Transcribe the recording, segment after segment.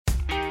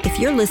If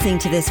you're listening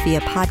to this via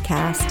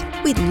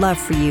podcast, we'd love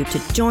for you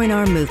to join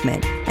our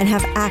movement and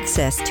have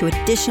access to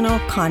additional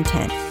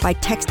content by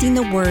texting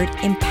the word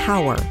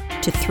EMPOWER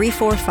to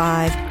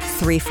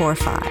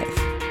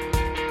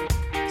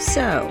 345-345.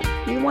 So,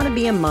 you want to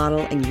be a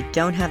model and you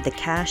don't have the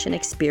cash and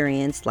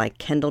experience like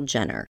Kendall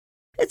Jenner.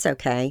 It's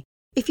okay.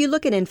 If you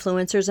look at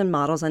influencers and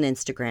models on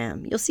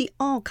Instagram, you'll see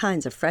all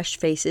kinds of fresh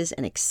faces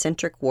and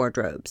eccentric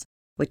wardrobes.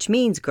 Which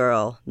means,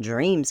 girl,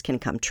 dreams can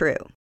come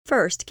true.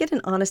 First, get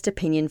an honest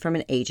opinion from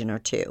an agent or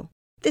two.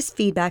 This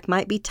feedback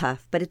might be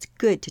tough, but it's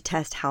good to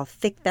test how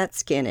thick that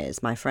skin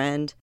is, my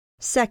friend.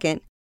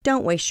 Second,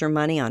 don't waste your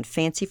money on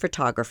fancy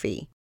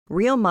photography.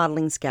 Real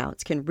modeling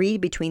scouts can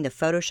read between the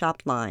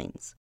photoshopped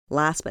lines.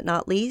 Last but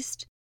not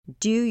least,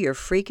 do your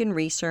freaking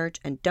research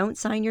and don't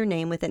sign your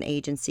name with an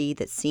agency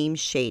that seems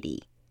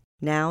shady.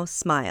 Now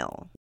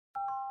smile.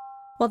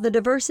 While the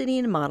diversity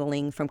in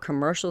modeling from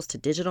commercials to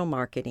digital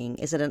marketing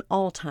is at an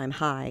all-time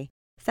high,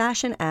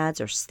 fashion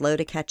ads are slow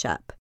to catch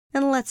up.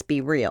 And let's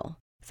be real,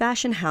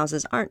 fashion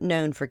houses aren't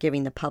known for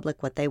giving the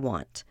public what they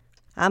want.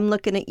 I'm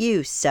looking at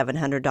you,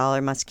 $700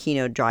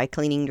 Moschino dry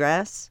cleaning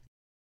dress.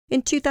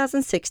 In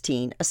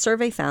 2016, a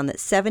survey found that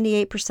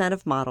 78%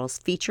 of models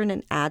featured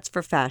in ads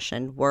for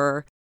fashion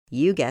were,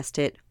 you guessed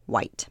it,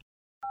 white.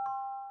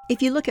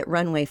 If you look at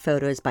runway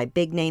photos by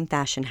big-name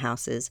fashion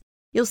houses,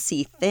 you'll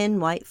see thin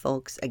white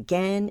folks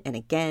again and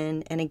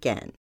again and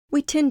again.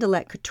 We tend to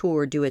let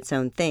couture do its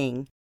own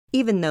thing,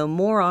 even though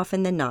more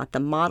often than not the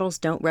models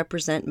don't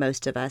represent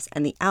most of us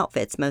and the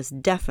outfits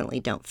most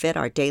definitely don't fit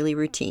our daily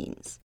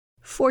routines.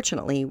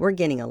 Fortunately, we're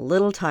getting a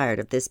little tired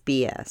of this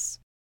BS.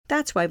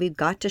 That's why we've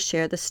got to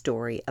share the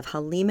story of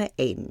Halima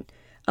Aden,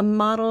 a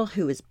model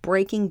who is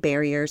breaking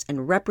barriers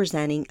and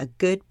representing a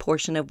good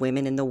portion of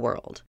women in the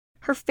world.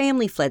 Her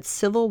family fled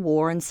civil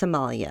war in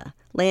Somalia,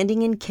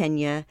 landing in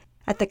Kenya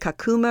at the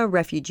Kakuma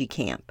refugee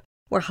camp,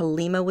 where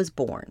Halima was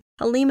born.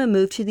 Halima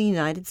moved to the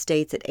United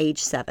States at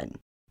age 7.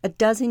 A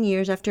dozen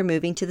years after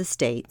moving to the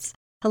States,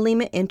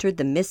 Halima entered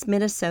the Miss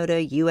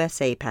Minnesota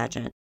USA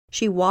pageant.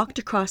 She walked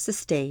across the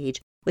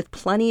stage with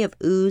plenty of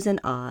oohs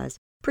and ahs,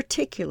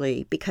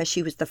 particularly because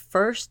she was the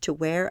first to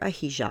wear a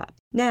hijab.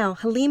 Now,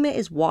 Halima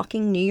is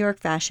walking New York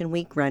Fashion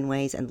Week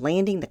runways and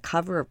landing the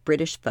cover of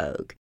British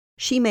Vogue.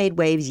 She made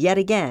waves yet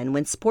again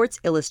when Sports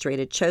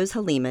Illustrated chose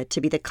Halima to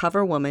be the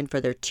cover woman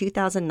for their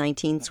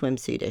 2019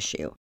 swimsuit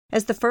issue.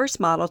 As the first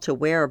model to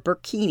wear a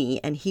burkini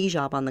and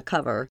hijab on the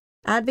cover,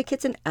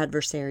 advocates and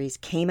adversaries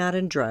came out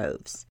in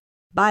droves.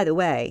 By the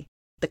way,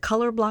 the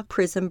color block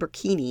prism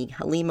burkini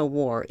Halima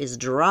wore is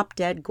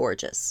drop-dead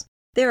gorgeous.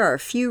 There are a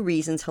few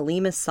reasons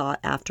Halima sought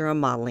after a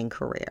modeling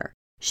career.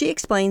 She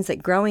explains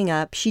that growing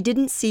up, she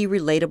didn't see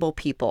relatable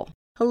people.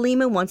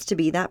 Halima wants to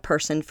be that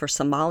person for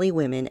Somali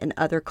women and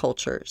other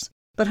cultures.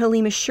 But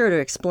Halima's sure to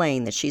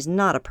explain that she's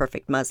not a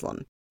perfect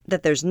Muslim,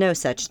 that there's no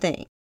such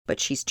thing, but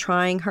she's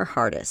trying her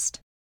hardest.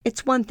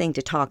 It's one thing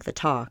to talk the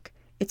talk.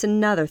 It's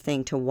another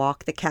thing to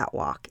walk the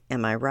catwalk,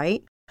 am I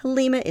right?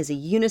 Halima is a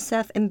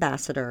UNICEF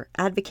ambassador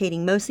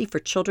advocating mostly for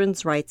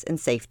children's rights and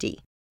safety.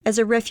 As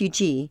a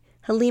refugee,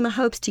 Halima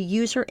hopes to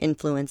use her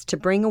influence to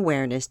bring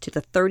awareness to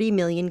the 30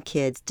 million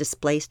kids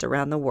displaced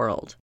around the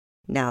world.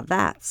 Now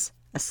that's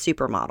a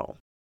supermodel.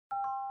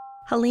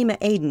 Halima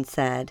Aden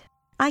said,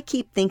 "I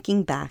keep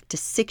thinking back to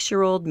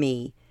 6-year-old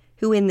me,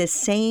 who in this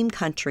same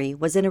country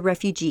was in a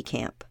refugee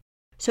camp.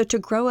 So to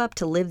grow up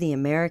to live the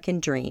American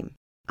dream,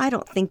 I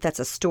don't think that's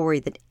a story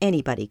that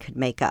anybody could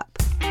make up."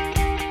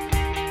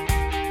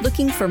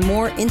 Looking for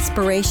more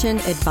inspiration,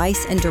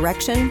 advice, and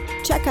direction?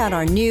 Check out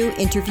our new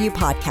interview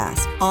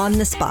podcast, On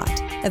the Spot,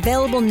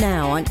 available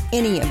now on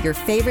any of your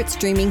favorite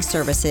streaming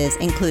services,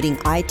 including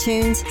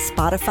iTunes,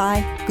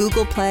 Spotify,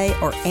 Google Play,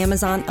 or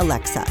Amazon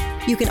Alexa.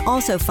 You can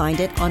also find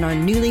it on our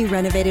newly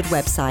renovated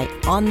website,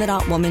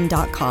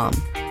 onthedotwoman.com.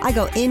 I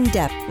go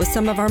in-depth with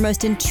some of our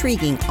most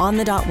intriguing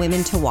on-the-dot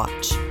women to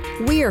watch.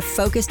 We are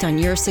focused on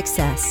your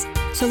success.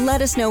 So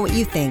let us know what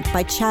you think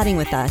by chatting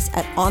with us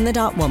at On the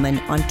Dot Woman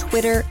on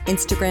Twitter,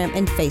 Instagram,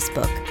 and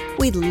Facebook.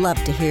 We'd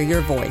love to hear your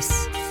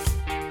voice.